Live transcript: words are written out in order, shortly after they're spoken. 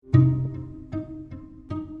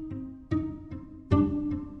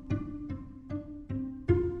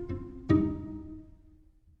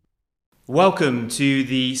Welcome to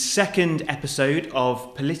the second episode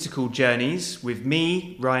of Political Journeys with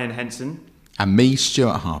me, Ryan Henson. And me,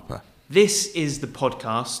 Stuart Harper. This is the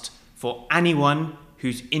podcast for anyone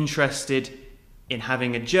who's interested in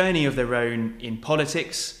having a journey of their own in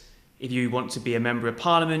politics. If you want to be a member of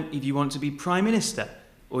parliament, if you want to be Prime Minister,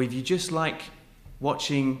 or if you just like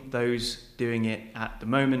watching those doing it at the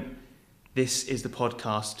moment, this is the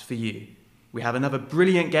podcast for you. We have another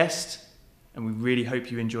brilliant guest, and we really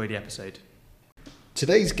hope you enjoy the episode.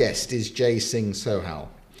 Today's guest is Singh-Sohal.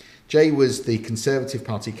 Jay was the Conservative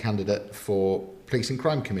Party candidate for Police and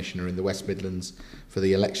Crime Commissioner in the West Midlands for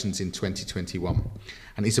the elections in 2021.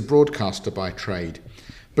 And he's a broadcaster by trade.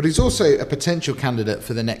 But he's also a potential candidate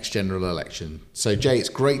for the next general election. So Jay, it's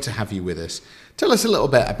great to have you with us. Tell us a little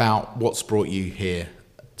bit about what's brought you here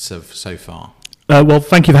so far. Well,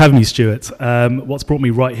 thank you for having me, Stuart. What's brought me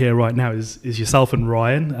right here, right now, is yourself and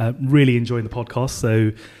Ryan. Really enjoying the podcast,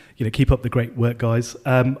 so keep up the great work, guys.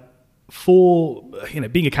 For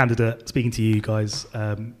being a candidate, speaking to you guys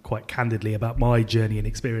quite candidly about my journey and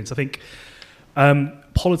experience, I think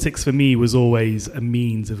politics for me was always a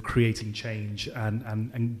means of creating change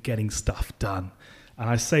and getting stuff done. And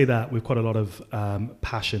I say that with quite a lot of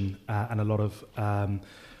passion and a lot of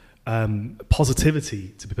positivity,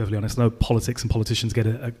 to be perfectly honest. I know politics and politicians get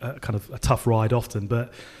a kind of a tough ride often,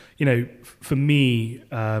 but for me,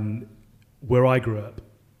 where I grew up,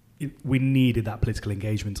 we needed that political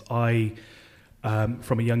engagement. I,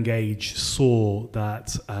 from a young age, saw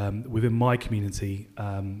that within my community,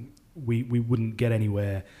 we wouldn't get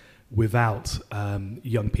anywhere without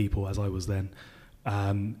young people, as I was then,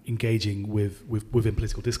 engaging within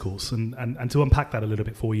political discourse. And to unpack that a little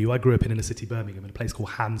bit for you, I grew up in inner city Birmingham in a place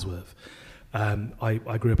called Handsworth.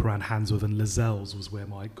 I grew up around Handsworth, and Lascelles was where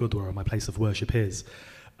my Gurdwara, my place of worship, is.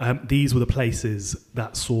 These were the places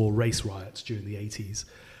that saw race riots during the 80s.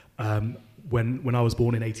 When I was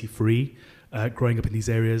born in 83, growing up in these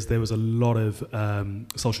areas, there was a lot of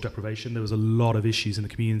social deprivation. There was a lot of issues in the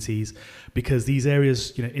communities because these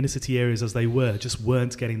areas, inner city areas as they were, just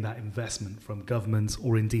weren't getting that investment from government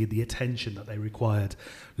or indeed the attention that they required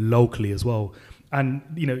locally as well. And,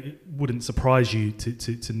 it wouldn't surprise you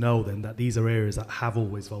to know then that these are areas that have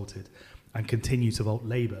always voted and continue to vote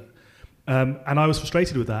Labour. And I was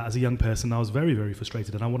frustrated with that as a young person. I was very, very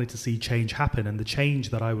frustrated, and I wanted to see change happen. And the change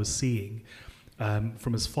that I was seeing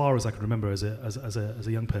from as far as I can remember as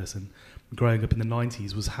a young person, growing up in the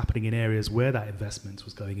 90s, was happening in areas where that investment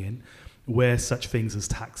was going in, where such things as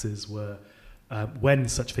taxes were, when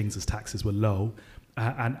such things as taxes were low,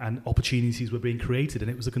 and opportunities were being created. And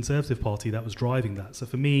it was a Conservative Party that was driving that. So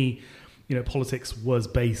for me, politics was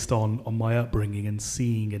based on my upbringing and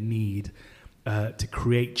seeing a need to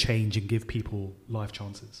create change and give people life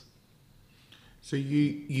chances. So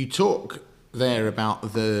you talk there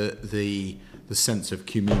about the sense of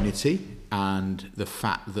community and the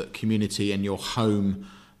fact that community and your home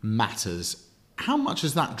matters. How much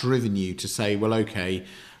has that driven you to say, well, okay,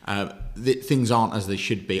 things aren't as they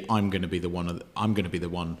should be. I'm going to be the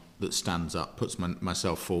one that stands up, puts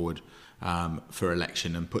myself forward for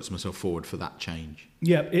election and puts myself forward for that change?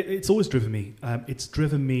 Yeah, it's always driven me. It's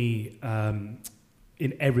driven me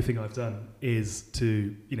in everything I've done is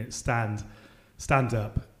to stand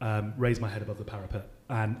up, raise my head above the parapet,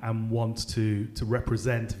 and want to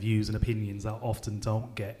represent views and opinions that often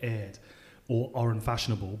don't get aired or are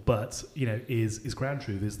unfashionable, but is ground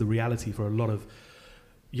truth, is the reality for a lot of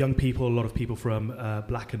young people, a lot of people from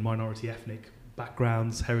black and minority ethnic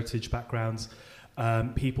backgrounds, heritage backgrounds.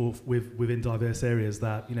 People within diverse areas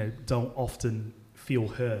that don't often feel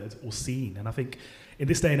heard or seen. And I think in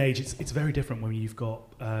this day and age, it's very different when you've got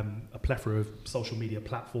a plethora of social media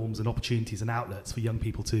platforms and opportunities and outlets for young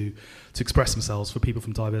people to express themselves, for people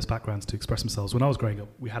from diverse backgrounds to express themselves. When I was growing up,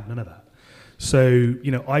 we had none of that. So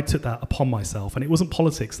I took that upon myself, and it wasn't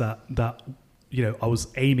politics that I was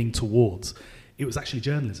aiming towards. It was actually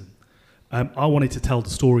journalism. I wanted to tell the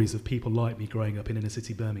stories of people like me growing up in inner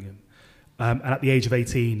city Birmingham. And at the age of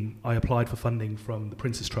 18, I applied for funding from the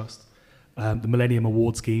Prince's Trust, the Millennium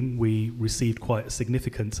Award Scheme. We received quite a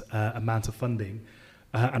significant amount of funding,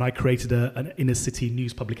 and I created an inner city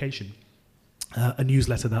news publication, a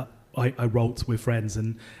newsletter that I wrote with friends,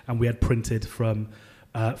 and we had printed from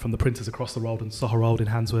the printers across the road on Singh-Sohal Road in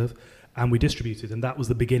Handsworth, and we distributed. And that was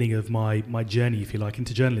the beginning of my journey, if you like,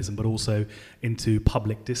 into journalism, but also into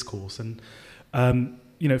public discourse. And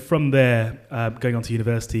from there, going on to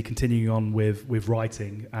university, continuing on with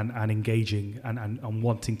writing and engaging and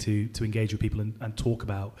wanting to engage with people and talk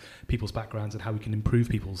about people's backgrounds and how we can improve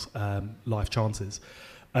people's life chances.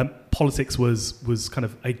 Politics was kind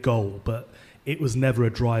of a goal, but it was never a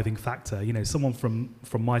driving factor. You know, someone from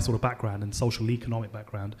my sort of background and social economic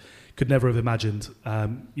background could never have imagined,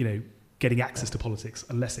 you know, getting access to politics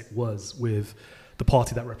unless it was with the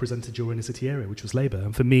party that represented your inner city area, which was Labour.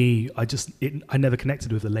 And for me, I never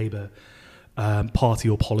connected with the Labour party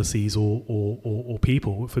or policies or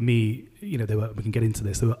people. For me, you know, we can get into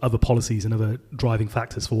this. There were other policies and other driving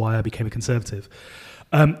factors for why I became a Conservative.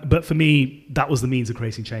 But for me, that was the means of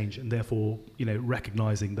creating change, and therefore, you know,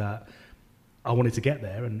 recognising that I wanted to get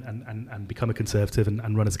there and become a Conservative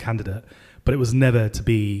and run as a candidate. But it was never to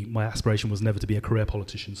be, my aspiration was never to be a career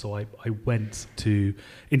politician. So I went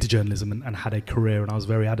into journalism and had a career, and I was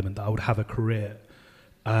very adamant that I would have a career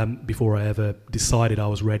before I ever decided I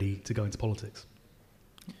was ready to go into politics.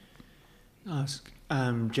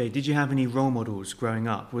 Jay, did you have any role models growing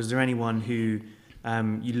up? Was there anyone who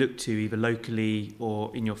you looked to, either locally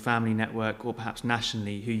or in your family network or perhaps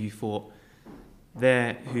nationally, who you thought,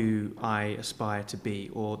 they're who I aspire to be,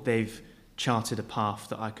 or they've charted a path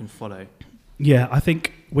that I can follow? Yeah, I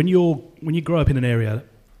think when you grow up in an area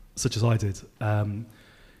such as I did,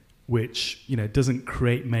 which, you know, doesn't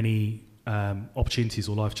create many opportunities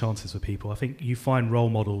or life chances for people, I think you find role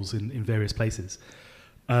models in various places.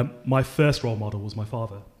 My first role model was my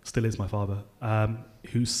father, still is my father,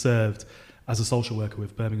 who served as a social worker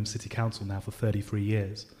with Birmingham City Council now for 33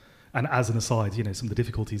 years. And as an aside, you know, some of the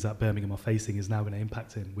difficulties that Birmingham are facing is now going to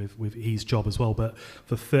impact him with his job as well. But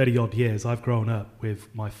for 30 odd years, I've grown up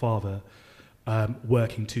with my father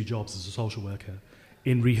working 2 jobs as a social worker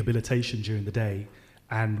in rehabilitation during the day,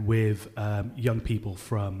 and with young people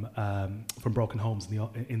from broken homes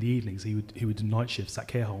in the evenings. He would do night shifts at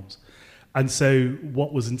care homes. And so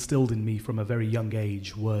what was instilled in me from a very young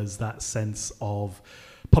age was that sense of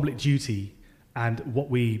public duty, and what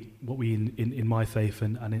we in my faith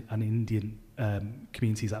and in Indian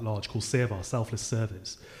communities at large call seva, selfless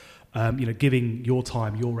service. You know, giving your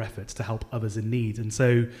time, your efforts to help others in need. And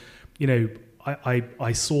so, you know,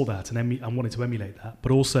 I saw that and wanted to emulate that.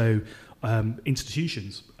 But also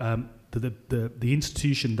institutions. The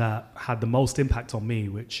institution that had the most impact on me,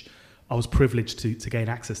 which I was privileged to gain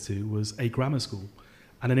access to, was a grammar school,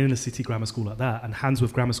 and an inner city grammar school like that. And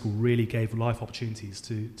Handsworth Grammar School really gave life opportunities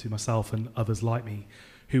to myself and others like me,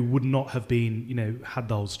 who would not have been, you know, had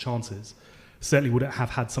those chances. Certainly wouldn't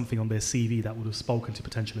have had something on their CV that would have spoken to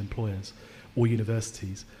potential employers or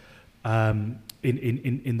universities in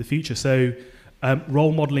the future. So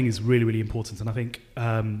role modelling is really, really important, and I think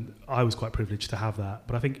I was quite privileged to have that.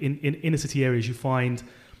 But I think in inner city areas, you find,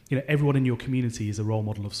 you know, everyone in your community is a role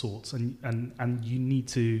model of sorts, and you need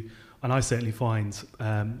to, and I certainly find,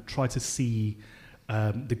 try to see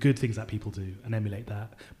the good things that people do and emulate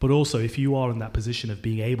that. But also, if you are in that position of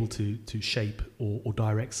being able to shape or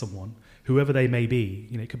direct someone, whoever they may be,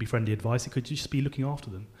 you know, it could be friendly advice, it could just be looking after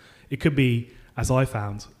them. It could be, as I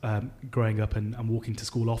found, growing up and walking to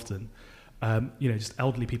school often, you know, just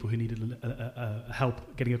elderly people who needed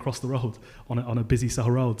help getting across the road on a busy Soho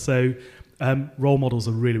road. So role models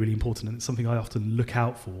are really, really important, and it's something I often look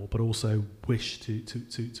out for, but also wish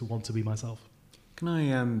to want to be myself. Can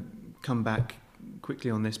I come back quickly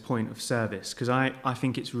on this point of service? Because I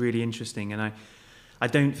think it's really interesting, and I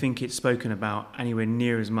don't think it's spoken about anywhere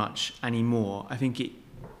near as much anymore. I think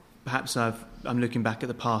perhaps I'm looking back at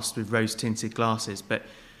the past with rose-tinted glasses, but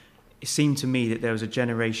it seemed to me that there was a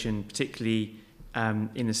generation, particularly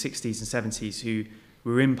in the 60s and 70s, who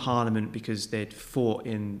were in Parliament because they'd fought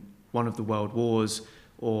in one of the world wars,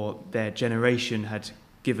 or their generation had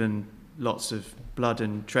given lots of blood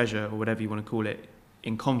and treasure, or whatever you want to call it,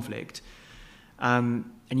 in conflict. And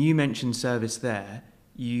you mentioned service there.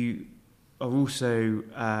 You are also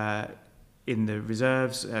in the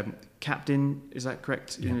reserves, captain, is that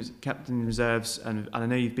correct? Yeah. Captain in reserves, and I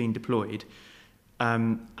know you've been deployed.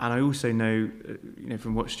 And I also know, you know,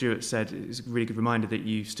 from what Stuart said, it's a really good reminder that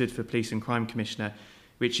you stood for Police and Crime Commissioner,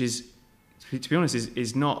 which is, to be honest,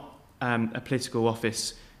 is not a political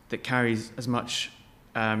office that carries as much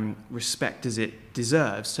respect as it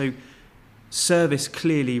deserves. So service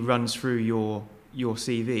clearly runs through your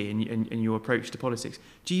CV and your approach to politics.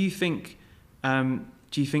 Do you think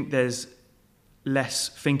there's less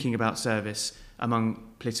thinking about service among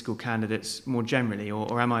political candidates more generally,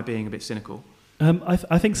 or am I being a bit cynical?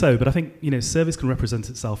 I think so, but I think, you know, service can represent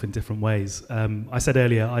itself in different ways. I said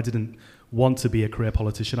earlier I didn't want to be a career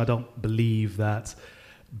politician. I don't believe that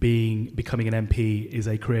becoming an MP is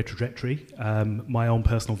a career trajectory. My own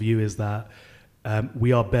personal view is that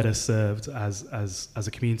we are better served as a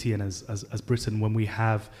community and as Britain when we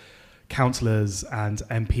have councillors and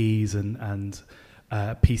MPs and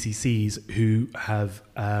PCCs who have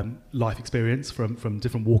life experience from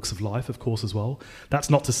different walks of life, of course, as well. That's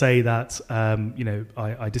not to say that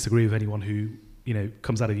I disagree with anyone who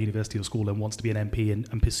comes out of university or school and wants to be an MP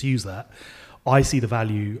and pursues that. I see the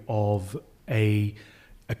value of a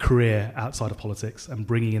career outside of politics and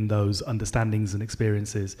bringing in those understandings and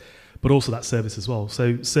experiences, but also that service as well.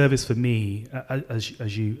 So service for me,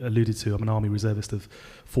 as you alluded to, I'm an Army reservist of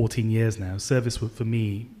 14 years now. Service for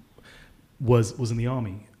me was in the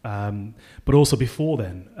Army, but also before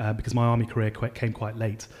then, because my Army career came quite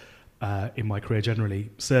late in my career generally.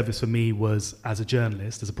 Service for me was as a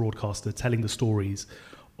journalist, as a broadcaster, telling the stories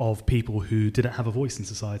of people who didn't have a voice in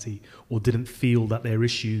society or didn't feel that their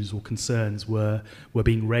issues or concerns were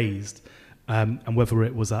being raised. And whether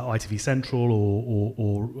it was at ITV Central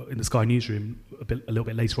or in the Sky Newsroom a little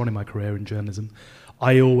bit later on in my career in journalism,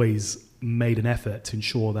 I always made an effort to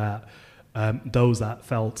ensure that those that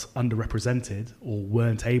felt underrepresented or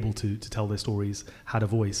weren't able to tell their stories had a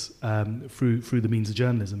voice through the means of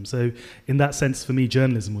journalism. So in that sense, for me,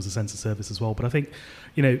 journalism was a sense of service as well. But I think,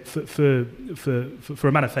 for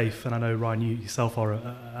a man of faith, and I know, Ryan, you yourself are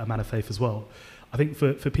a man of faith as well, I think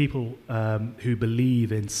for people who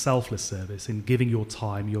believe in selfless service, in giving your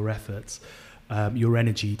time, your efforts, your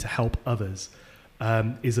energy to help others,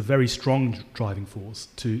 is a very strong driving force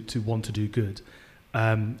to want to do good.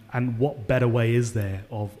 And what better way is there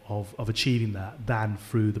of achieving that than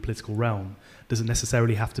through the political realm? Doesn't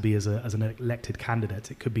necessarily have to be as an elected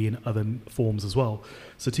candidate. It could be in other forms as well.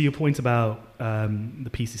 So to your point about the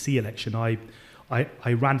PCC election, I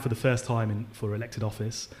ran for the first time for elected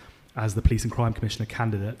office as the Police and Crime Commissioner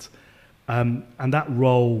candidate. And that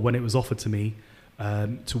role, when it was offered to me,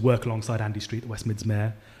 to work alongside Andy Street, the West Mids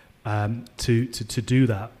Mayor, to do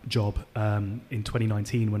that job in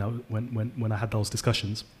 2019 when I had those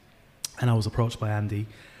discussions, and I was approached by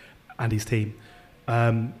Andy's team.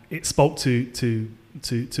 It spoke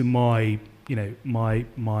to my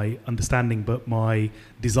my understanding, but my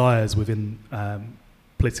desires within the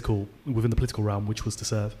political realm, which was to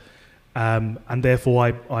serve, and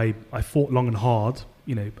therefore I fought long and hard.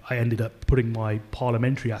 I ended up putting my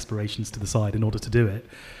parliamentary aspirations to the side in order to do it.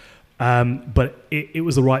 But it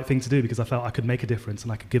was the right thing to do because I felt I could make a difference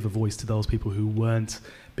and I could give a voice to those people who weren't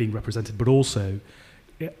being represented, but also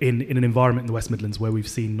in an environment in the West Midlands where we've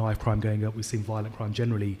seen knife crime going up, we've seen violent crime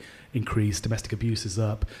generally increase, domestic abuse is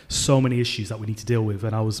up, so many issues that we need to deal with.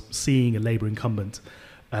 And I was seeing a Labour incumbent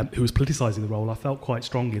who was politicising the role. I felt quite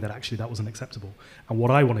strongly that actually that wasn't acceptable. And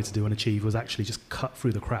what I wanted to do and achieve was actually just cut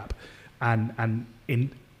through the crap and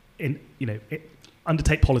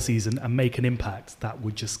undertake policies and make an impact that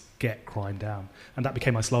would just get crime down. And that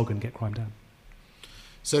became my slogan, get crime down.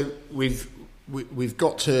 So we've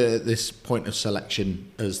got to this point of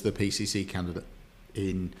selection as the PCC candidate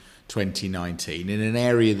in 2019 in an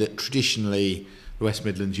area that traditionally the West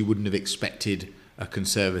Midlands you wouldn't have expected a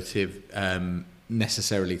Conservative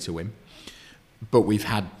necessarily to win. But we've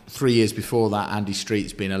had 3 years before that, Andy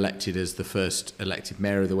Street's been elected as the first elected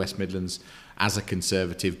mayor of the West Midlands as a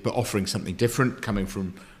Conservative, but offering something different, coming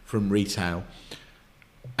from retail.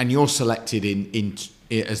 And you're selected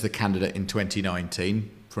as the candidate in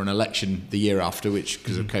 2019 for an election the year after, which,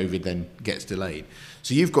 because of COVID, then gets delayed.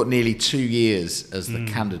 So you've got nearly 2 years as the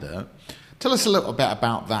candidate. Tell us a little bit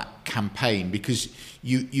about that campaign, because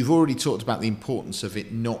you've already talked about the importance of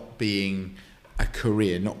it not being a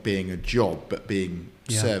career, not being a job, but being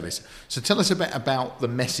service. So tell us a bit about the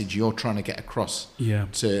message you're trying to get across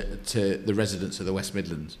to the residents of the West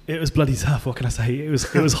Midlands. It was bloody tough. What can I say? It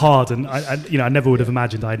was hard, and I never would have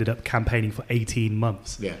imagined I ended up campaigning for 18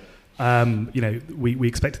 months. Yeah. We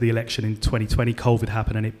expected the election in 2020. COVID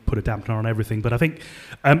happened, and it put a dampener on everything. But I think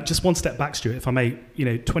just one step back, Stuart, if I may.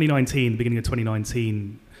 2019, beginning of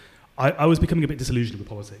 2019, I was becoming a bit disillusioned with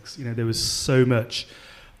politics. There was so much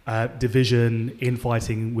division,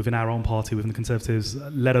 infighting within our own party, within the Conservatives,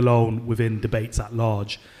 let alone within debates at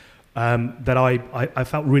large, that I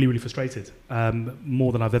felt really, really frustrated,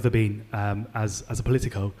 more than I've ever been as a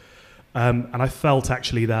politico. And I felt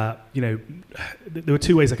actually that, there were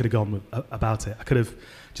two ways I could have gone about it. I could have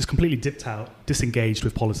just completely dipped out, disengaged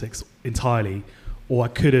with politics entirely, or I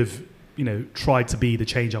could have, tried to be the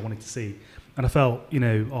change I wanted to see. And I felt,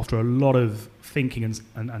 after a lot of thinking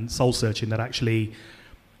and soul searching, that actually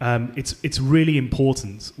it's really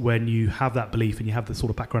important when you have that belief and you have the sort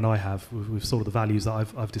of background I have with sort of the values that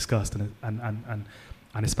I've discussed and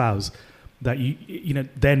espouse, that you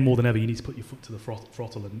then more than ever you need to put your foot to the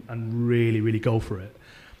throttle and really, really go for it.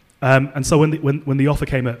 And so when the offer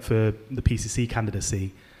came up for the PCC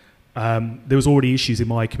candidacy, there was already issues in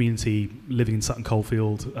my community living in Sutton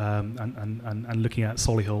Coldfield and looking at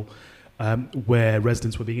Solihull. where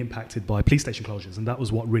residents were being impacted by police station closures, and that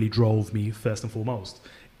was what really drove me first and foremost.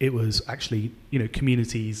 It was actually,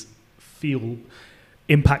 communities feel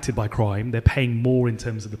impacted by crime. They're paying more in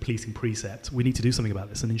terms of the policing precept. We need to do something about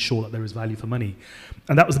this and ensure that there is value for money.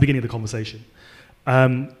 And that was the beginning of the conversation.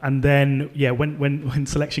 And then, when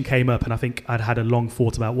selection came up, and I think I'd had a long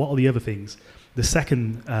thought about what are the other things. The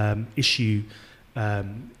second issue,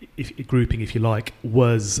 grouping, if you like,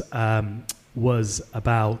 was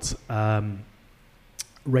about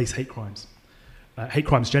race hate crimes. Hate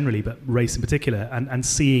crimes generally, but race in particular, and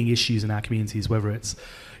seeing issues in our communities, whether it's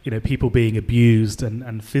people being abused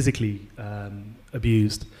and physically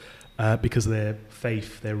abused because of their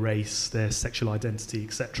faith, their race, their sexual identity,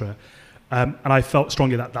 etc. And I felt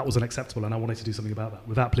strongly that that was unacceptable, and I wanted to do something about that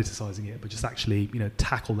without politicising it, but just actually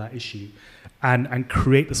tackle that issue and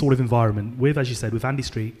create the sort of environment with, as you said, with Andy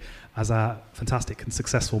Street as our fantastic and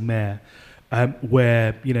successful mayor,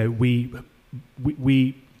 where we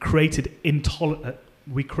created an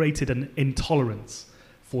intolerance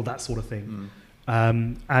for that sort of thing.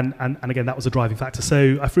 And again, that was a driving factor.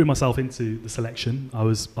 So I threw myself into the selection. I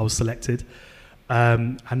was selected,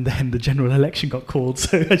 and then the general election got called.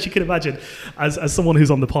 So as you can imagine, as someone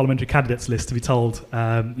who's on the parliamentary candidates list, to be told,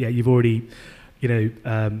 you've already,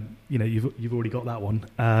 you've already got that one.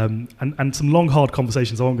 And some long, hard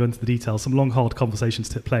conversations. I won't go into the details. Some long, hard conversations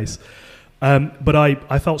took place. But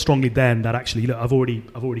I felt strongly then that actually, I've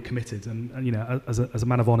already committed, and as a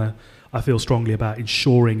man of honour, I feel strongly about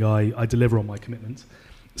ensuring I deliver on my commitment.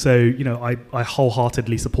 So I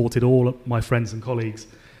wholeheartedly supported all of my friends and colleagues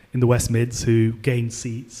in the West Mids who gained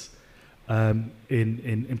seats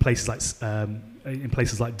in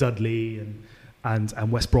places like Dudley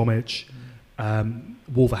and West Bromwich,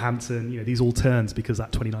 Wolverhampton. These all turned because of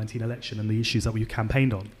that 2019 election and the issues that we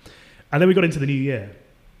campaigned on, and then we got into the new year.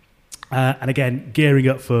 And again, gearing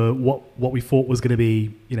up for what we thought was going to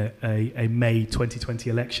be, a May 2020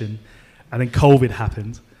 election, and then COVID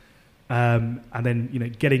happened, and then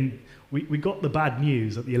we got the bad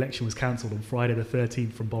news that the election was cancelled on Friday the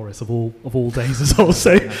 13th from Boris of all days as well.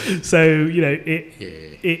 So it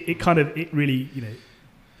really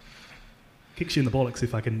kicks you in the bollocks,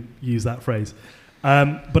 if I can use that phrase.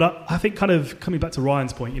 But I think kind of coming back to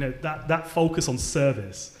Ryan's point, that focus on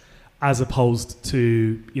service, as opposed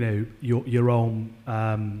to your own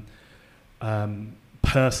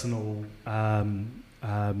personal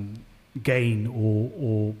gain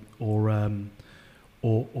or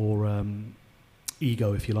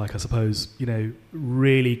ego, if you like, I suppose,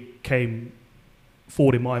 really came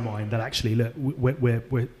forward in my mind that actually, look,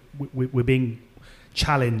 we're being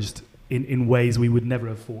challenged in ways we would never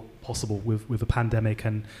have thought possible with the pandemic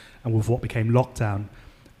and with what became lockdown.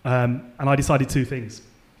 And I decided two things.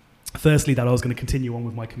 Firstly, that I was going to continue on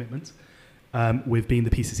with my commitment with being the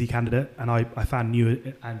PCC candidate, and I found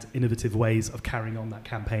new and innovative ways of carrying on that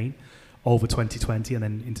campaign over 2020 and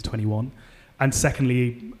then into 21. And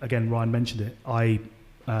secondly, again, Ryan mentioned it, I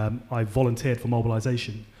volunteered for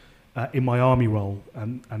mobilisation in my army role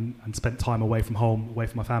and spent time away from home, away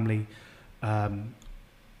from my family,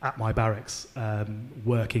 at my barracks,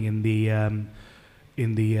 working in the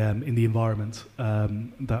environment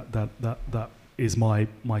that is my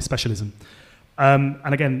specialism.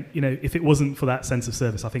 And again, if it wasn't for that sense of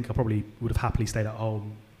service, I think I probably would have happily stayed at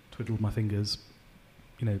home, twiddled my fingers,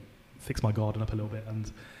 fixed my garden up a little bit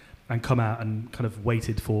and come out and kind of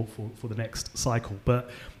waited for the next cycle. But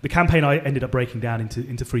the campaign, I ended up breaking down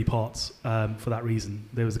into three parts for that reason.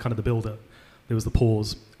 There was the build-up, there was the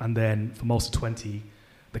pause, and then for most of 20,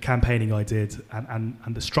 the campaigning I did and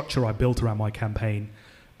the structure I built around my campaign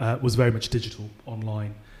was very much digital,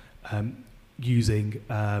 online, using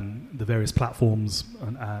the various platforms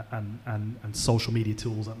and social media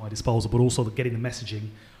tools at my disposal, but also getting the messaging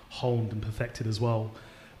honed and perfected as well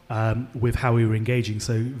with how we were engaging.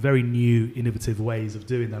 So very new, innovative ways of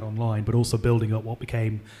doing that online, but also building up what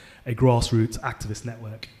became a grassroots activist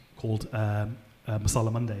network called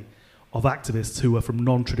Masala Monday, of activists who were from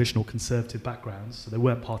non-traditional conservative backgrounds. So they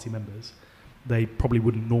weren't party members. They probably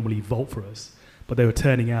wouldn't normally vote for us, but they were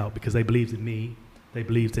turning out because they believed in me, they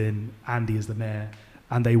believed in Andy as the mayor,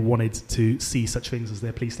 and they wanted to see such things as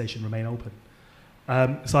their police station remain open.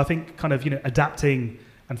 So I think kind of adapting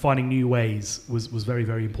and finding new ways was very,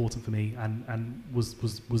 very important for me, and was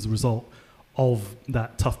the result of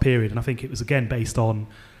that tough period. And I think it was again based on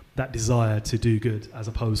that desire to do good, as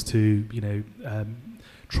opposed to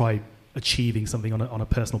try achieving something on a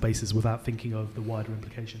personal basis without thinking of the wider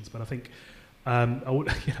implications. But I think I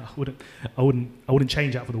wouldn't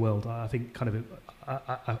change that for the world. I think kind of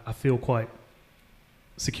I feel quite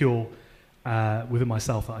secure within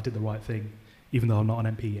myself that I did the right thing, even though I'm not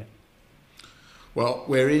an MP yet. Well,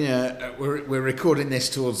 we're recording this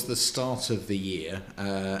towards the start of the year,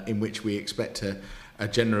 in which we expect a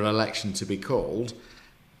general election to be called.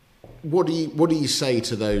 What do you say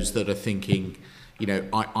to those that are thinking,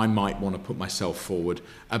 I might want to put myself forward,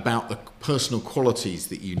 about the personal qualities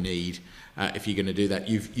that you need if you're going to do that?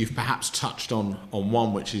 You've perhaps touched on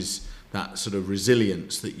one, which is that sort of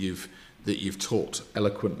resilience that you've talked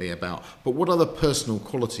eloquently about. But what other personal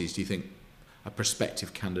qualities do you think a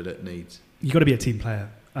prospective candidate needs? You've got to be a team player.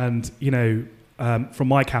 And, from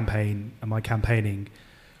my campaign and my campaigning,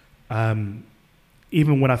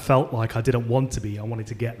 even when I felt like I didn't want to be, I wanted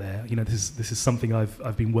to get there. This is something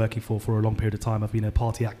I've been working for a long period of time. I've been a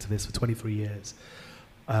party activist for 23 years.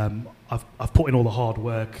 I've put in all the hard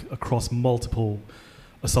work across multiple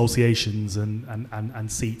associations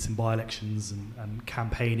and seats and by-elections and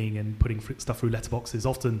campaigning and putting stuff through letterboxes,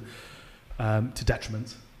 often to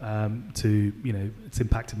detriment to, it's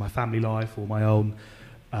impacted my family life or my own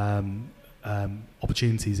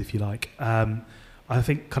opportunities, if you like. I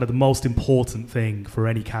think kind of the most important thing for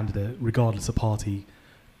any candidate, regardless of party,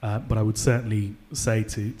 but I would certainly say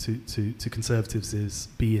to Conservatives, is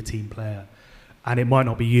be a team player. And it might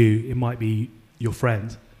not be you, it might be your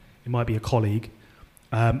friend, it might be a colleague.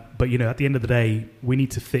 But, at the end of the day, we need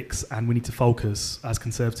to fix and we need to focus as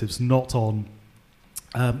Conservatives not on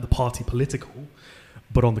the party political,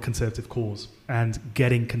 but on the Conservative cause and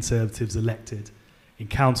getting Conservatives elected in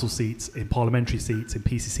council seats, in parliamentary seats, in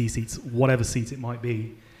PCC seats, whatever seat it might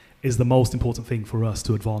be, is the most important thing for us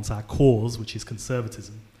to advance our cause, which is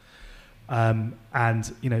conservatism,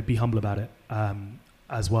 and be humble about it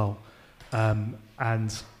as well. I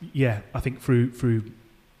think through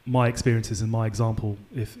my experiences and my example,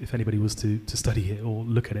 if anybody was to study it or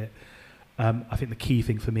look at it, I think the key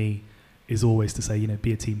thing for me is always to say,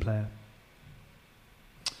 be a team player.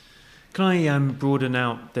 Can I broaden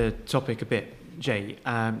out the topic a bit, Jay?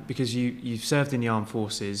 Because you've served in the armed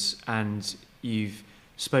forces and you've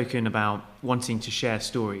spoken about wanting to share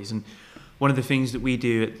stories. And one of the things that we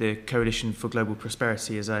do at the Coalition for Global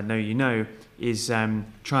Prosperity, as I know you know, is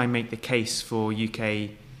try and make the case for UK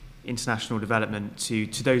international development to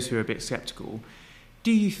those who are a bit sceptical.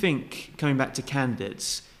 Do you think, coming back to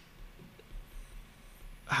candidates,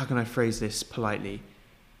 how can I phrase this politely?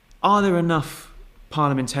 Are there enough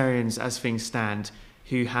parliamentarians, as things stand,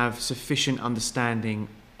 who have sufficient understanding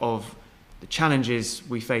of the challenges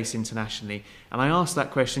we face internationally? And I ask that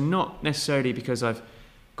question not necessarily because I've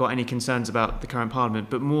got any concerns about the current parliament,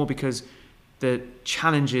 but more because the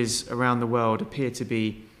challenges around the world appear to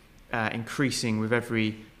be increasing with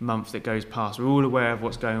every month that goes past. We're all aware of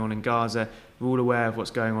what's going on in Gaza. We're all aware of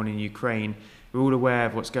what's going on in Ukraine. We're all aware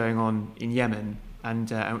of what's going on in Yemen, and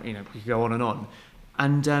we could go on.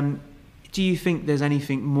 And do you think there's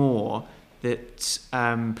anything more that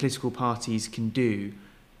political parties can do,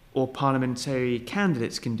 or parliamentary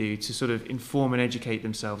candidates can do, to sort of inform and educate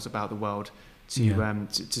themselves about the world, to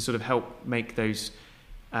sort of help make those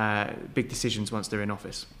big decisions once they're in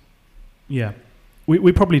office? Yeah,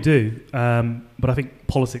 we probably do, but I think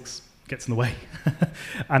politics gets in the way,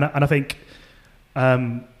 and I think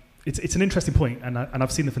it's an interesting point, and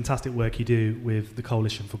I've seen the fantastic work you do with the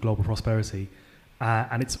Coalition for Global Prosperity.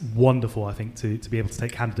 And it's wonderful, I think, to be able to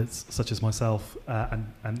take candidates such as myself and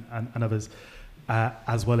others,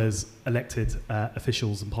 as well as elected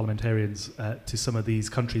officials and parliamentarians to some of these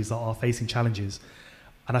countries that are facing challenges.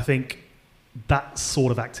 And I think that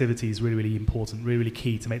sort of activity is really, really important, really, really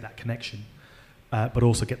key to make that connection, but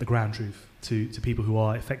also get the ground truth to people who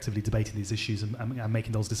are effectively debating these issues and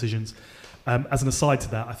making those decisions. As an aside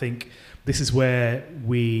to that, I think this is where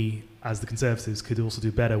we, as the Conservatives, could also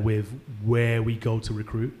do better with where we go to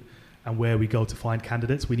recruit and where we go to find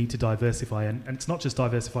candidates. We need to diversify, and it's not just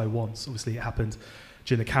diversify once. Obviously, it happened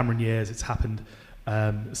during the Cameron years. It's happened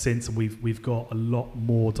since, and we've got a lot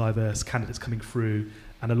more diverse candidates coming through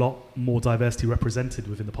and a lot more diversity represented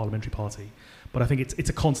within the parliamentary party. But I think it's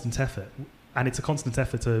a constant effort, and it's a constant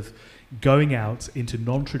effort of going out into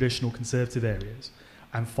non-traditional Conservative areas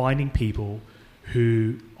and finding people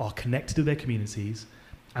who are connected to their communities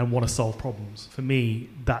and want to solve problems. For me,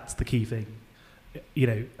 that's the key thing.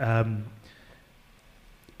 I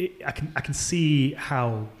can see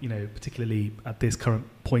how, particularly at this current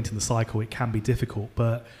point in the cycle, it can be difficult.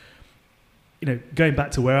 But, going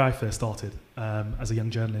back to where I first started as a young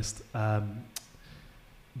journalist,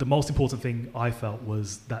 the most important thing I felt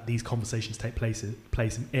was that these conversations take place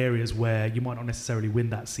in areas where you might not necessarily win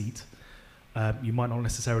that seat. You might not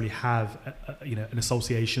necessarily have, an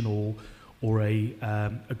association or a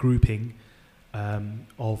grouping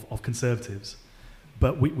of Conservatives,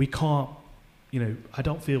 but we can't I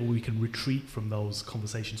don't feel we can retreat from those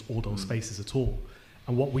conversations or those spaces at all.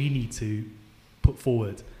 And what we need to put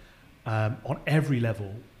forward on every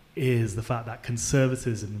level is the fact that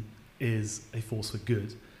conservatism is a force for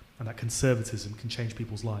good, and that conservatism can change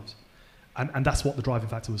people's lives. And that's what the driving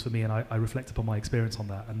factor was for me, and I reflect upon my experience on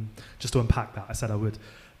that. And just to unpack that, I said I would.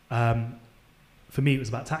 For me, it was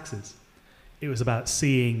about taxes. It was about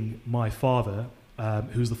seeing my father,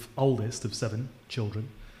 who's the oldest of 7 children,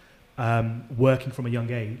 working from a young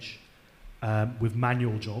age with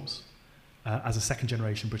manual jobs as a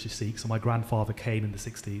second-generation British Sikh. So my grandfather came in the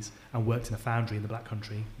 60s and worked in a foundry in the Black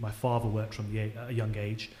Country. My father worked from a young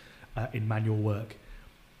age in manual work,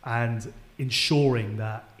 and ensuring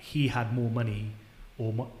that he had more money,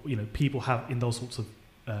 or people have in those sorts of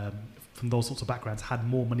from those sorts of backgrounds had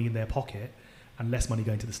more money in their pocket and less money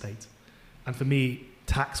going to the state. And for me,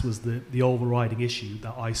 tax was the overriding issue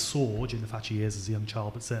that I saw during the Thatcher years as a young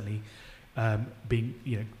child, but certainly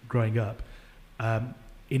growing up,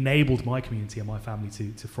 enabled my community and my family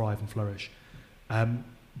to thrive and flourish.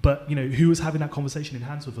 But who was having that conversation in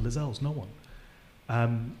hands with the Lazells? No one.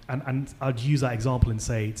 And I'd use that example and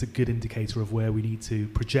say it's a good indicator of where we need to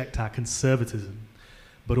project our conservatism,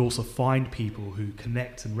 but also find people who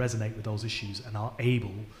connect and resonate with those issues and are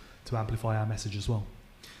able to amplify our message as well.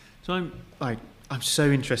 So I'm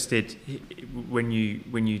so interested when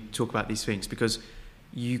you talk about these things, because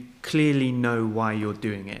you clearly know why you're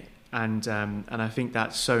doing it, and I think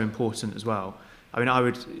that's so important as well. I mean, I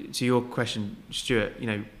would, to your question, Stuart,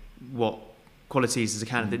 what qualities does a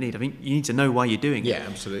candidate need? I mean, you need to know why you're doing it. Yeah,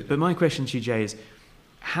 absolutely. But my question to you, Jay, is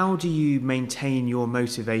how do you maintain your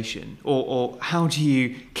motivation, or how do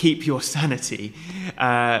you keep your sanity?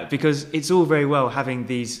 Because it's all very well having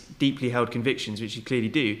these deeply held convictions, which you clearly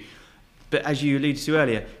do, but as you alluded to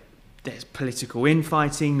earlier, there's political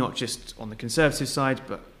infighting, not just on the Conservative side,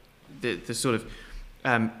 but the sort of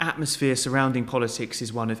atmosphere surrounding politics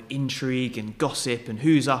is one of intrigue and gossip and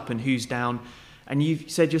who's up and who's down. And you've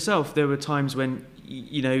said yourself there were times when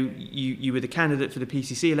you were the candidate for the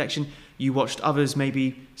PCC election, you watched others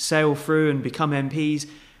maybe sail through and become MPs.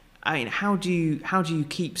 I mean, how do you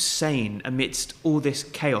keep sane amidst all this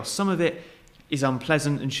chaos? Some of it is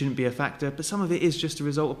unpleasant and shouldn't be a factor, but some of it is just a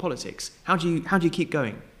result of politics. How do you keep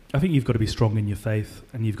going? I think you've got to be strong in your faith,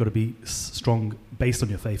 and you've got to be strong based on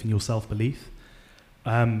your faith and your self-belief.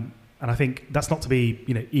 And I think that's not to be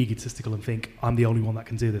egotistical and think I'm the only one that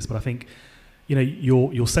can do this, but I think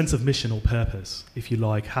your sense of mission or purpose, if you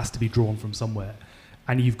like, has to be drawn from somewhere,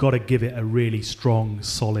 and you've got to give it a really strong,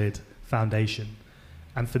 solid foundation.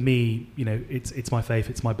 And for me, it's my faith,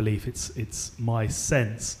 it's my belief, it's my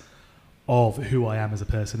sense of who I am as a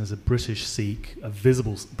person, as a British Sikh, a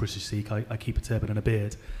visible British Sikh. I keep a turban and a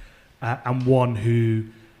beard, and one who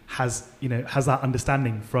has that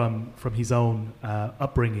understanding from his own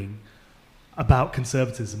upbringing about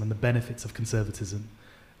conservatism and the benefits of conservatism,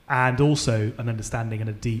 and also an understanding and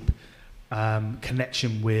a deep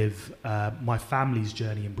connection with my family's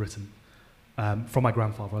journey in Britain, from my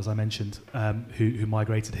grandfather, as I mentioned, who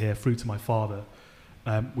migrated here, through to my father,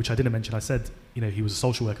 which I didn't mention. I said he was a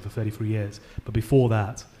social worker for 33 years, but before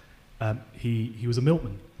that he was a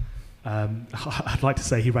milkman. I'd like to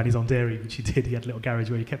say he ran his own dairy, which he did. He had a little garage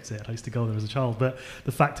where he kept it. I used to go there as a child. But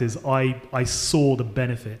the fact is, I saw the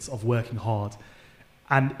benefits of working hard.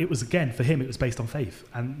 And it was, again, for him, it was based on faith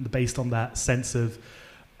and based on that sense of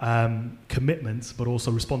commitment, but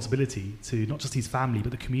also responsibility to not just his family,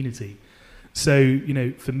 but the community. So,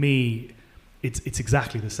 for me, it's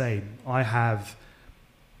exactly the same. I have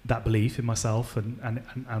that belief in myself, and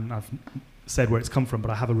I've said where it's come from, but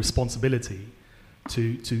I have a responsibility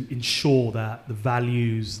to ensure that the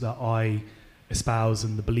values that I espouse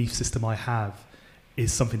and the belief system I have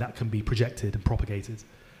is something that can be projected and propagated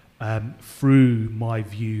through my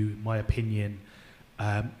view, my opinion,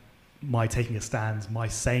 my taking a stand, my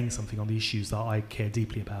saying something on the issues that I care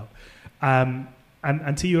deeply about.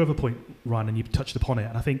 And to your other point, Ryan, and you touched upon it,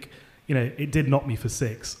 and I think it did knock me for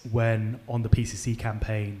six when on the PCC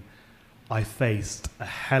campaign I faced a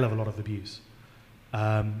hell of a lot of abuse.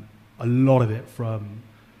 A lot of it from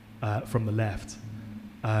the left,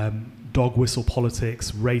 dog whistle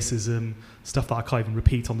politics, racism, stuff that I can't even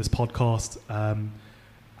repeat on this podcast.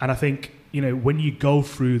 And I think when you go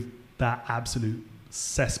through that absolute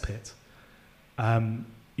cesspit,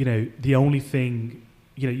 the only thing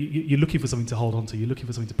you're looking for something to hold on to. You're looking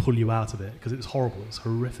for something to pull you out of it because it was horrible. It's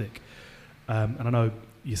horrific. And I know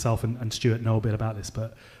yourself and Stuart know a bit about this,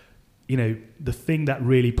 but the thing that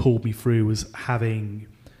really pulled me through was having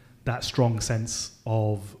that strong sense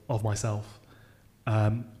of myself,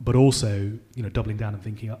 but also, doubling down and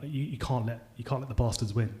thinking you can't let the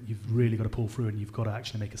bastards win. You've really got to pull through, and you've got to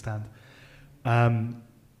actually make a stand.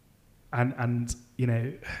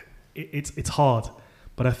 It's hard,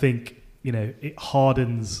 but I think it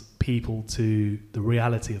hardens people to the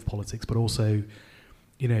reality of politics, but also,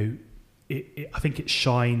 I think it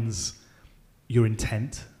shines your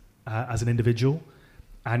intent as an individual.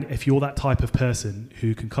 And if you're that type of person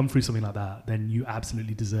who can come through something like that, then you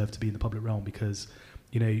absolutely deserve to be in the public realm, because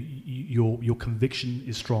your conviction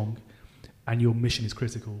is strong and your mission is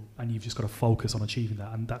critical, and you've just got to focus on achieving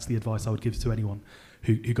that. And that's the advice I would give to anyone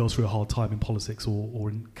who goes through a hard time in politics or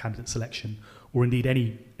in candidate selection, or indeed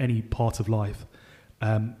any part of life,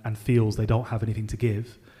 and feels they don't have anything to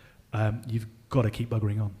give. You've got to keep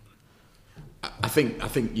buggering on. I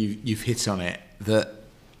think you've hit on it, that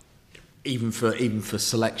even for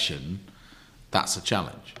selection, that's a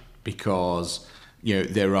challenge, because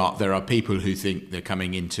there are people who think they're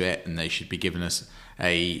coming into it and they should be given us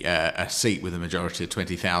a seat with a majority of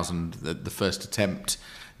 20,000 the first attempt.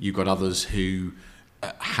 You've got others who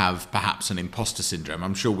have perhaps an imposter syndrome.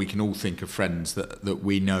 I'm sure we can all think of friends that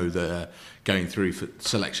we know that are going through for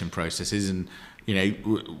selection processes, and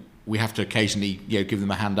we have to occasionally give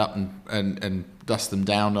them a hand up and dust them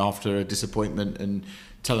down after a disappointment and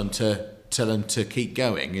tell them to keep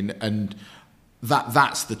going, and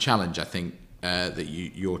that's the challenge, I think, that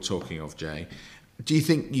you're talking of, Jay. Do you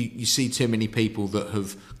think you see too many people that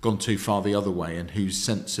have gone too far the other way, and whose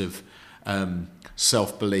sense of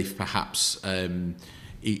self-belief perhaps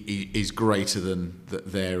is greater than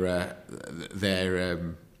their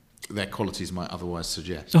qualities might otherwise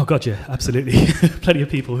suggest? Oh God, yeah, absolutely. Plenty of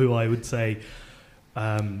people who I would say,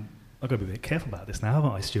 I've got to be a bit careful about this now,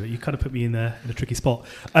 haven't I, Stuart? You kind of put me in a tricky spot.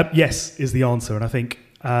 Yes is the answer, and I think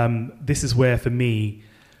this is where, for me,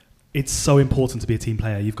 it's so important to be a team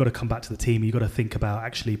player. You've got to come back to the team. You've got to think about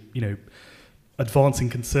actually, advancing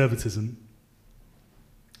conservatism,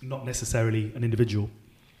 not necessarily an individual.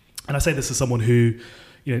 And I say this as someone who,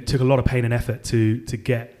 took a lot of pain and effort to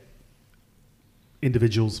get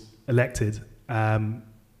individuals elected. Tried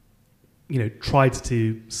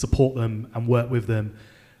to support them and work with them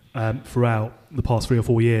throughout the past 3 or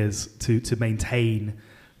 4 years to maintain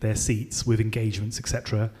their seats with engagements,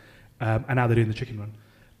 etc. And now they're doing the chicken run.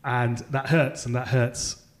 And that hurts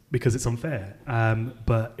because it's unfair.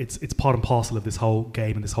 But it's part and parcel of this whole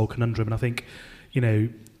game and this whole conundrum. And I think,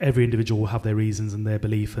 every individual will have their reasons and their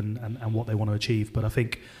belief and what they want to achieve. But I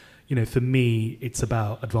think, for me, it's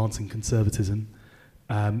about advancing conservatism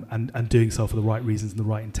and doing so for the right reasons and the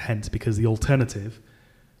right intent, because the alternative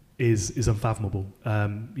is unfathomable.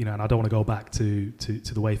 And I don't want to go back to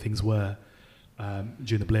the way things were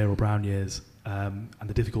during the Blair or Brown years and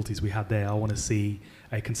the difficulties we had there. I want to see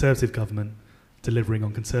a Conservative government delivering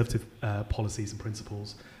on Conservative policies and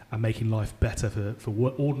principles and making life better for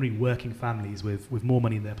ordinary working families with more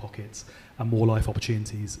money in their pockets and more life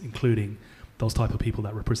opportunities, including those type of people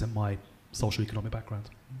that represent my socio-economic background.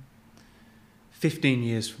 15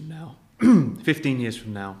 years from now,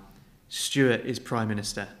 Stuart is Prime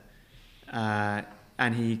Minister.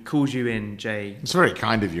 And he calls you in, Jay. It's very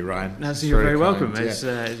kind of you, Ryan. You're very welcome.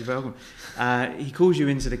 You're welcome. He calls you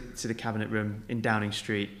into the cabinet room in Downing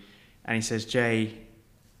Street, and he says, "Jay,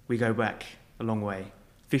 we go back a long way.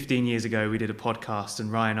 15 years ago, we did a podcast,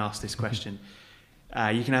 and Ryan asked this question: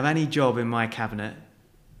 you can have any job in my cabinet,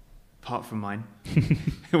 apart from mine.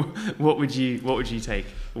 What would you take?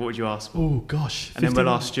 What would you ask for?" Oh gosh! And then we'll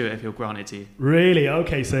ask Stuart if he'll grant it to you. Really?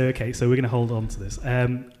 Okay. So we're going to hold on to this.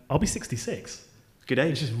 I'll be 66. Good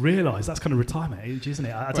age. I just realised that's kind of retirement age, isn't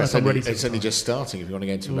it? It's only just starting if you want to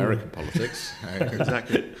go into American politics.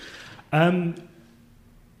 Exactly.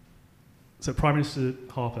 So Prime Minister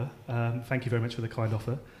Harper, thank you very much for the kind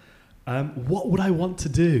offer. What would I want to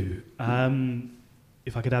do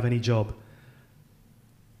if I could have any job?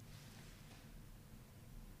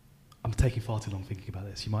 I'm taking far too long thinking about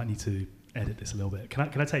this. You might need to edit this a little bit.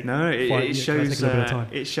 Can I take? No, it shows. Can I take a little bit of time?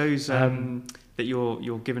 It shows that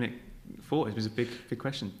you're giving it thought. It was a big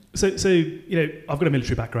question. So I've got a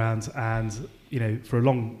military background, and for a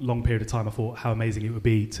long period of time, I thought how amazing it would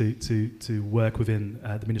be to work within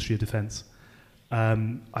the Ministry of Defence.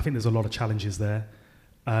 I think there's a lot of challenges there.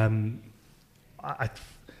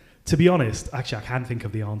 To be honest, actually, I can think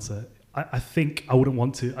of the answer. I think I don't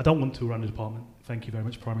want to run a department. Thank you very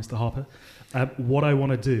much, Prime Minister Harper. What I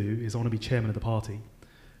want to do is I want to be chairman of the party.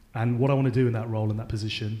 And what I want to do in that role, in that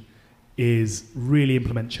position, is really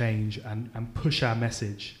implement change and push our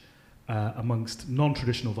message amongst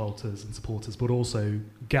non-traditional voters and supporters, but also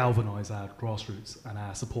galvanise our grassroots and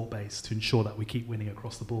our support base to ensure that we keep winning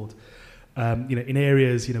across the board. In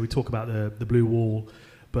areas, we talk about the blue wall,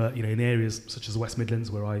 but in areas such as the West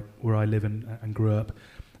Midlands, where I live and grew up,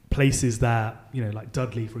 places that like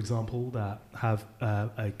Dudley, for example, that have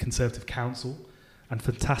a Conservative council and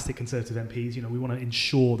fantastic Conservative MPs. We want to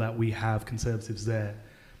ensure that we have Conservatives there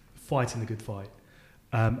fighting the good fight.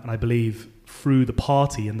 And I believe through the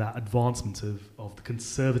party and that advancement of the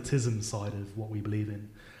conservatism side of what we believe in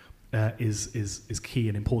is key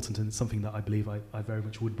and important, and it's something that I believe I very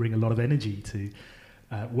much would bring a lot of energy to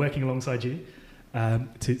working alongside you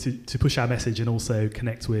to push our message and also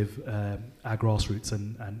connect with our grassroots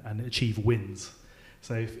and achieve wins.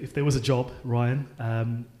 So if there was a job,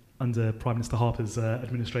 Ryan, under Prime Minister Harper's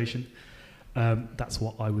administration, that's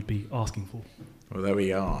what I would be asking for. Well, there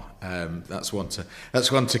we are. That's one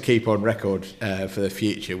to keep on record for the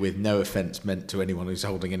future, with no offence meant to anyone who's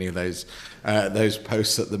holding any of those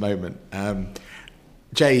posts at the moment.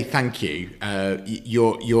 Jay, thank you.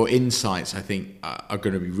 Your insights, I think, are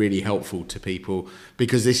going to be really helpful to people,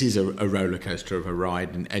 because this is a roller coaster of a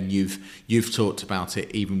ride, and you've talked about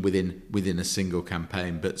it even within a single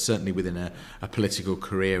campaign, but certainly within a political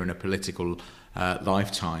career and a political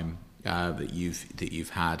lifetime that you've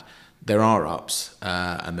had. There are ups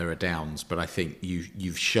and there are downs, but I think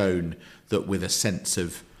you've shown that with a sense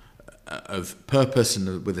of purpose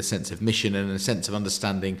and with a sense of mission and a sense of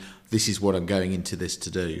understanding, this is what I'm going into this to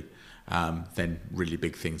do, then really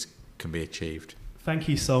big things can be achieved. Thank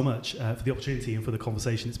you so much for the opportunity and for the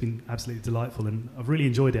conversation. It's been absolutely delightful, and I've really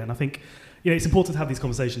enjoyed it. And I think it's important to have these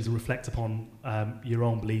conversations and reflect upon your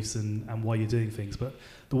own beliefs and why you're doing things. But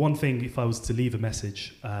the one thing, if I was to leave a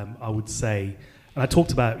message, I would say, and I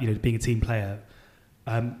talked about being a team player.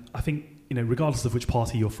 I think regardless of which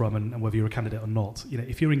party you're from and whether you're a candidate or not,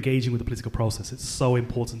 if you're engaging with the political process, it's so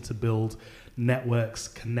important to build networks,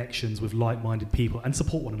 connections with like-minded people, and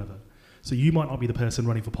support one another. So you might not be the person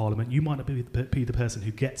running for Parliament, you might not be the person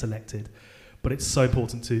who gets elected, but it's so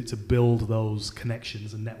important to build those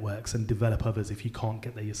connections and networks and develop others if you can't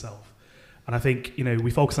get there yourself. And I think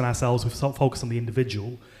we focus on ourselves, we focus on the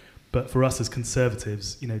individual. But for us as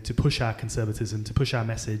Conservatives, to push our conservatism, to push our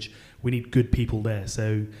message, we need good people there.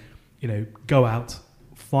 So, go out,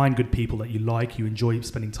 find good people that you like, you enjoy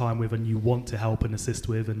spending time with, and you want to help and assist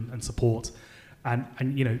with and support, and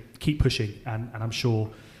keep pushing. And I'm sure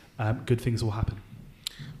good things will happen.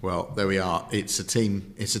 Well, there we are. It's a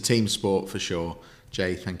team sport for sure.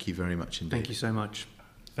 Jay, thank you very much indeed. Thank you so much.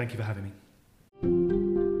 Thank you for having me.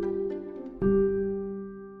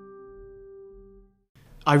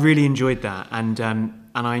 I really enjoyed that, and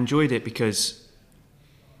I enjoyed it because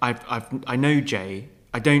I know Jay.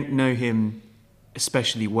 I don't know him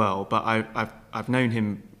especially well, but I've known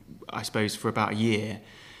him, I suppose, for about a year.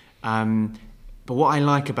 But what I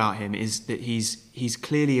like about him is that he's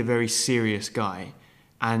clearly a very serious guy,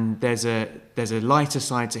 and there's a lighter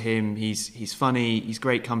side to him. He's funny, he's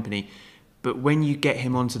great company, but when you get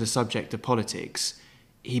him onto the subject of politics,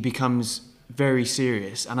 he becomes very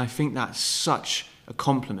serious, and I think that's such a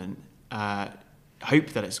compliment. Hope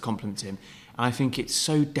that it's a compliment to him, and I think it's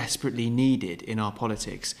so desperately needed in our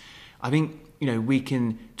politics. I think we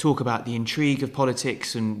can talk about the intrigue of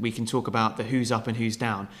politics and we can talk about the who's up and who's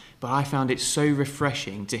down, but I found it so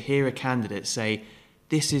refreshing to hear a candidate say,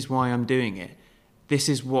 this is why I'm doing it, this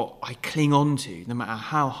is what I cling on to no matter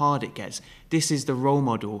how hard it gets, this is the role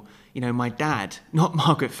model. My dad, not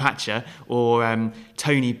Margaret Thatcher or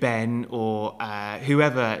Tony Benn or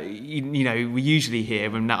whoever, we usually hear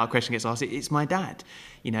when that question gets asked, it's my dad,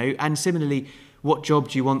 And similarly, what job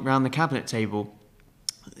do you want around the cabinet table?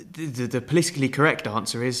 The politically correct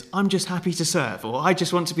answer is, I'm just happy to serve, or I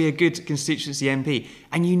just want to be a good constituency MP.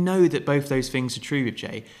 And that both those things are true with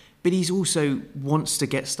Jay, but he's also wants to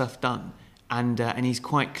get stuff done. And he's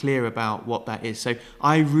quite clear about what that is. So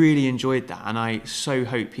I really enjoyed that, and I so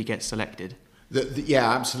hope he gets selected.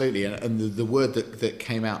 Yeah, absolutely. And the word that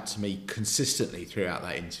came out to me consistently throughout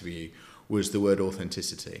that interview was the word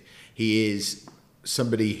authenticity. He is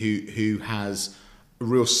somebody who has a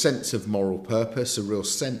real sense of moral purpose, a real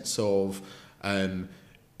sense of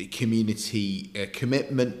community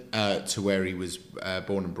commitment to where he was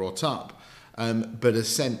born and brought up. But a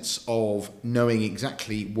sense of knowing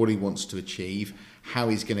exactly what he wants to achieve, how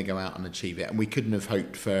he's going to go out and achieve it. And we couldn't have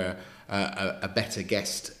hoped for a better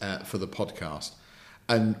guest for the podcast.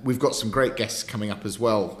 And we've got some great guests coming up as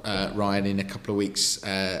well, Ryan, in a couple of weeks,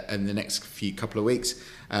 in the next couple of weeks.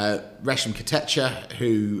 Resham Katecha,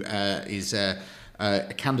 who is a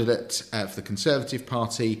candidate for the Conservative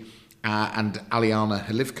Party, and Aliana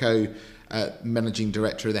Halivko, Managing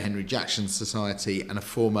Director of the Henry Jackson Society and a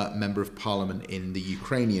former Member of Parliament in the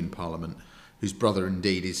Ukrainian Parliament, whose brother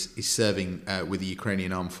indeed is serving with the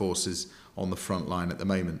Ukrainian Armed Forces on the front line at the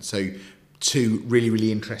moment. So 2 really,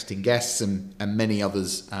 really interesting guests and many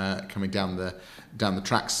others coming down the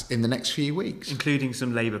tracks in the next few weeks. Including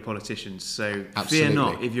some Labour politicians. So Absolutely. Fear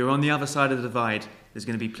not, if you're on the other side of the divide, there's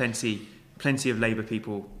going to be plenty of Labour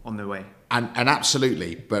people on the way. And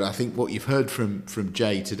absolutely, but I think what you've heard from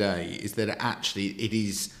Jay today is that it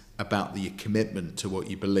is about the commitment to what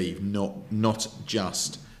you believe, not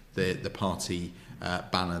just the party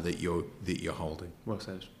banner that you're holding. Well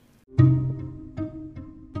said.